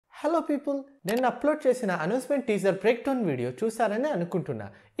Hello people, నేను upload చేసిన announcement teaser breakdown video చూసారని అనుకుంటున్నా.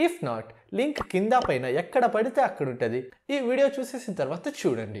 ఇఫ్ నాట్, లింక్ కింద పైన ఎక్కడ పడితే అక్కడ ఉంటుంది. ఈ వీడియో చూసేసిన తర్వాత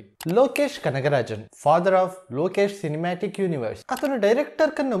చూడండి. Lokesh Kanagarajan, father of Lokesh cinematic universe. అతను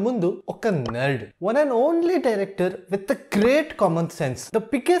డైరెక్టర్ కన్నా ముందు ఒక nerd, one and only director with great common sense. The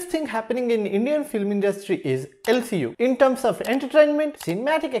biggest thing happening in Indian film industry is LCU in terms of entertainment,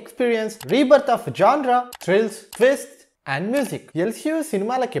 cinematic experience, rebirth of genre, thrills, twists and music. LCU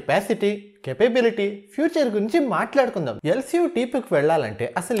సినిమాల capability, future గురించి మాట్లాడుకుందాం. LCU టీపుకి వెళ్ళాలంటే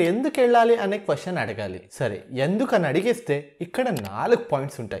అసలు ఎందుకు వెళ్ళాలి అనే question అడగాలి. సరే, ఎందుకు అని అడిగేస్తే ఇక్కడ 4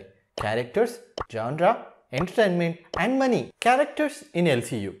 పాయింట్స్ ఉంటాయి: characters, genre, entertainment and money. Characters in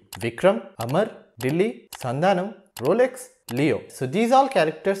LCU: Vikram, Amar, Delhi, సంధానం, Rolex, Leo. So these all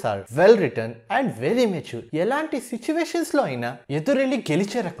characters are well return and very mature. ఎలాంటి సిచ్యువేషన్స్ లో అయినా ఎదురెళ్ళి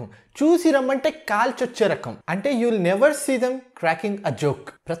గెలిచే రకం, చూసి రమ్మంటే కాల్చొచ్చే రకం. అంటే you'll never see them cracking a joke.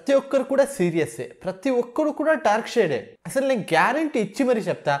 ప్రతి ఒక్కరు కూడా సీరియస్సే, ప్రతి ఒక్కరు కూడా డార్క్ షేడే. అసలు నేను గ్యారంటీ ఇచ్చి మరి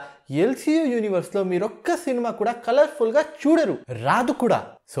చెప్తా, LCU యూనివర్స్ లో మీరు ఒక్క సినిమా కూడా కలర్ఫుల్ గా చూడరు, రాదు కూడా.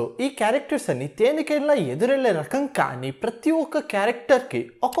 సో ఈ క్యారెక్టర్స్ అన్ని తేనికేళ్ళ ఎదురెళ్లే రకం. కానీ ప్రతి ఒక్క క్యారెక్టర్ కి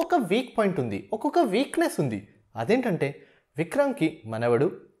ఒక్కొక్క వీక్ పాయింట్ ఉంది, ఒక్కొక్క వీక్నెస్ ఉంది. అదేంటంటే, విక్రమ్కి మనవడు,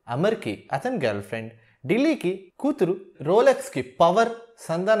 అమర్కి అతని గర్ల్ ఫ్రెండ్, ఢిల్లీకి కూతురు, రోలెక్స్కి పవర్,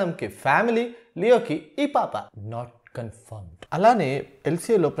 సంధానంకి ఫ్యామిలీ, లియోకి ఈ పాప. Not confirmed. అలానే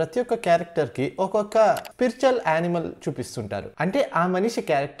LCUలో ప్రతి ఒక్క క్యారెక్టర్కి ఒక్కొక్క స్పిరిచువల్ యానిమల్ చూపిస్తుంటారు. అంటే ఆ మనిషి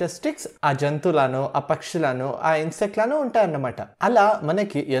క్యారెక్టరిస్టిక్స్ ఆ జంతువులను, ఆ పక్షులను, ఆ ఇన్సెక్ట్లను ఉంటాయన్నమాట. అలా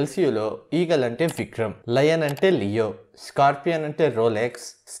మనకి LCUలో ఈగల్ అంటే విక్రమ్, లయన్ అంటే లియో, స్కార్పియన్ అంటే రోలెక్స్,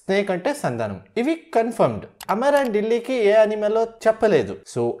 స్నేక్ అంటే సంధానం. ఇవి కన్ఫర్మ్డ్. అమర్ అండ్ ఢిల్లీకి ఏ యానిమల్లో చెప్పలేదు.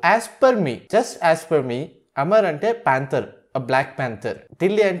 సో యాజ్ పర్ మీ అమర్ అంటే ప్యాంథర్, బ్లాక్ ప్యాంథర్.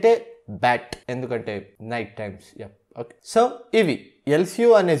 ఢిల్లీ అంటే బ్యాట్, ఎందుకంటే నైట్ టైమ్స్. ఓకే, సో ఇవి LCU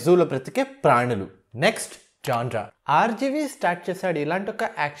అనే జూలో బ్రతికే ప్రాణులు. Next, genre. RGV స్టార్ట్ చేశాడు ఇలాంటి ఒక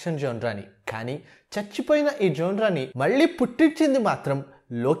యాక్షన్ జోన్రాని. కానీ చచ్చిపోయిన ఈ జోన్రాని మళ్ళీ పుట్టించింది మాత్రం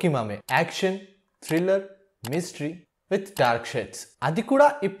లోకి మామే. Action, thriller, mystery with dark shades. అది కూడా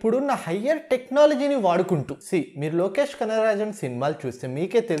ఇప్పుడున్న హయ్యర్ టెక్నాలజీని వాడుకుంటూ. మీరు లోకేష్ కనగరాజన్ సినిమాలు చూస్తే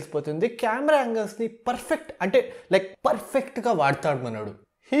మీకే తెలిసిపోతుంది, కెమెరా యాంగిల్స్ ని పర్ఫెక్ట్ గా వాడతాడు మనోడు.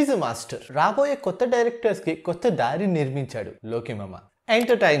 He's a master. రాబోయే కొత్త డైరెక్టర్స్ కి కొత్త దారి నిర్మించాడు లోకి మామ.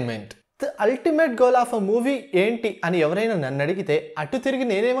 Entertainment. The ultimate goal of a movie ఏంటి అని ఎవరైనా నన్ను అడిగితే అటు తిరిగి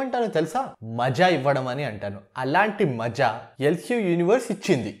నేనేమంటానో తెలుసా? మజా ఇవ్వడం అని అంటాను. అలాంటి మజా LCU యూనివర్స్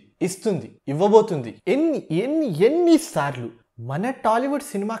ఇచ్చింది, ఇస్తుంది, ఇవ్వబోతుంది. ఎన్నిసార్లు మన టాలీవుడ్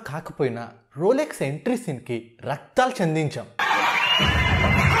సినిమా కాకపోయినా రోలెక్స్ ఎంట్రీ సీన్ కి రక్తాలు చెందించాం.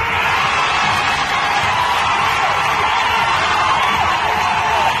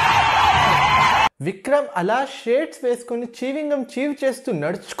 విక్రమ్ అలా షేడ్స్ వేసుకుని చీవింగం చీవ్ చేస్తూ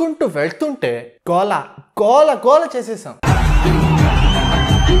నడుచుకుంటూ వెళ్తుంటే గోల గోల గోల చేసేసాం.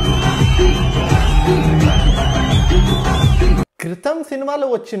 క్రితం సినిమాలో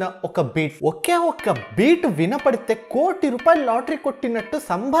వచ్చిన ఒకే ఒక్క బీట్ వినపడితే ₹1 కోటి లాటరీ కొట్టినట్టు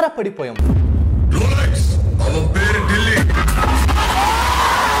సంబరపడిపోయాం.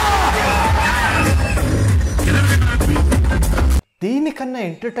 దీనికన్నా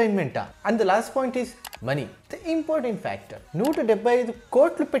ఎంటర్టైన్మెంటా? And the last point is money, the important factor. 175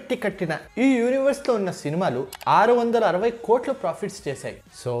 కోట్లు పెట్టి కట్టిన ఈ యూనివర్స్ లో ఉన్న సినిమాలు 660 కోట్ల ప్రాఫిట్స్ చేశాయి.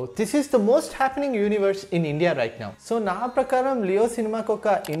 So this is the most happening universe in India right now. So నా ప్రకారం లియో సినిమాకి ఒక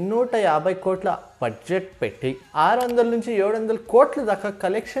 250 కోట్ల బడ్జెట్ పెట్టి 600 నుంచి 700 కోట్ల దాకా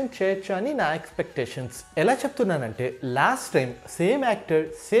కలెక్షన్ చేయొచ్చు అని నా ఎక్స్పెక్టేషన్స్. ఎలా చెప్తున్నానంటే, last time same actor,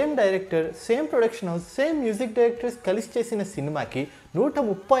 same director, same production house, same music directors కలిసి చేసిన సినిమాకి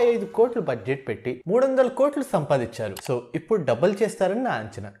 135 కోట్లు బడ్జెట్ పెట్టి 300 కోట్లు సంపాదించారు. సో ఇప్పుడు డబుల్ చేస్తారని నా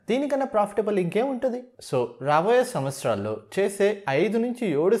అంచనా. దీనికన్నా ప్రాఫిటబుల్ ఇంకేముంటుంది? సో రాబోయే సంవత్సరాల్లో చేసే 5 నుంచి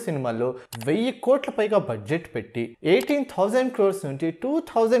 7 సినిమాల్లో 1000 కోట్ల పైగా బడ్జెట్ పెట్టి 18,000 crores నుండి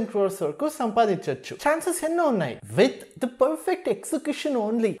 2,000 crores వరకు సంపాదించవచ్చు. ఛాన్సెస్ ఎన్నో ఉన్నాయి, with the perfect execution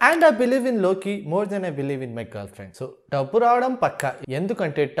only. And I believe in లోకి more than I believe in my girl friend. So డబ్బు రావడం పక్క,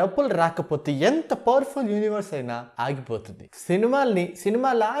 ఎందుకంటే డబ్బులు రాకపోతే ఎంత పవర్ఫుల్ యూనివర్స్ అయినా ఆగిపోతుంది.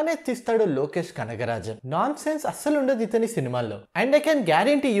 సినిమాలానే తీస్తాడు లోకేష్ కనగరాజన్. నాన్ సెన్స్ అస్సలు ఉండదు ఇతని సినిమాల్లో. And I can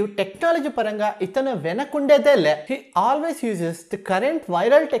guarantee you, technology పరంగా ఇతను వెనకుండేదే లే. He always uses the current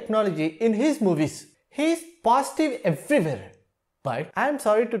viral technology in his movies. He is positive everywhere. But I'm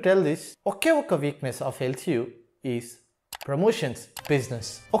sorry to tell this, ఒకే ఒక్క weakness of LCU is promotions, business.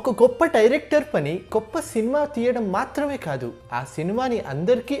 ఒక గొప్ప director పని గొప్ప cinema తీయడం మాత్రమే కాదు, ఆ సినిమాని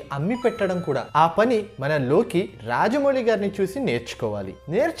అందరికీ అమ్మి పెట్టడం కూడా. ఆ పని మన లోకి రాజమౌళి గారిని చూసి నేర్చుకోవాలి.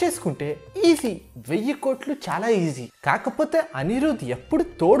 నేర్చేసుకుంటే ఈజీ, 1000 కోట్లు చాలా ఈజీ. కాకపోతే అనిరుద్ ఎప్పుడు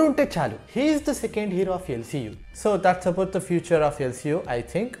తోడుంటే చాలు. He is the second hero of LCU. So that's about the future of LCU. I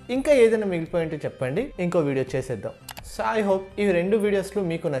think ఇంకా ఏదైనా మిగిలిపోయింటే చెప్పండి, ఇంకో వీడియో చేసేద్దాం. సో ఐ హోప్ ఈ 2 వీడియోస్లు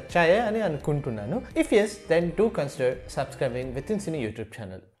మీకు నచ్చాయే అని అనుకుంటున్నాను. If yes, then do consider subscribing within cine YouTube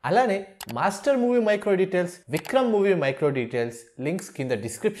channel. అలానే master movie micro details, Vikram movie micro details links కింద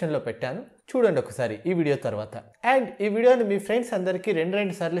డిస్క్రిప్షన్లో పెట్టాను, చూడండి ఒకసారి ఈ వీడియో తర్వాత. అండ్ ఈ వీడియోని మీ ఫ్రెండ్స్ అందరికీ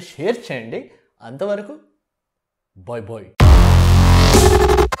 2 సార్లు షేర్ చేయండి. అంతవరకు బాయ్ బాయ్.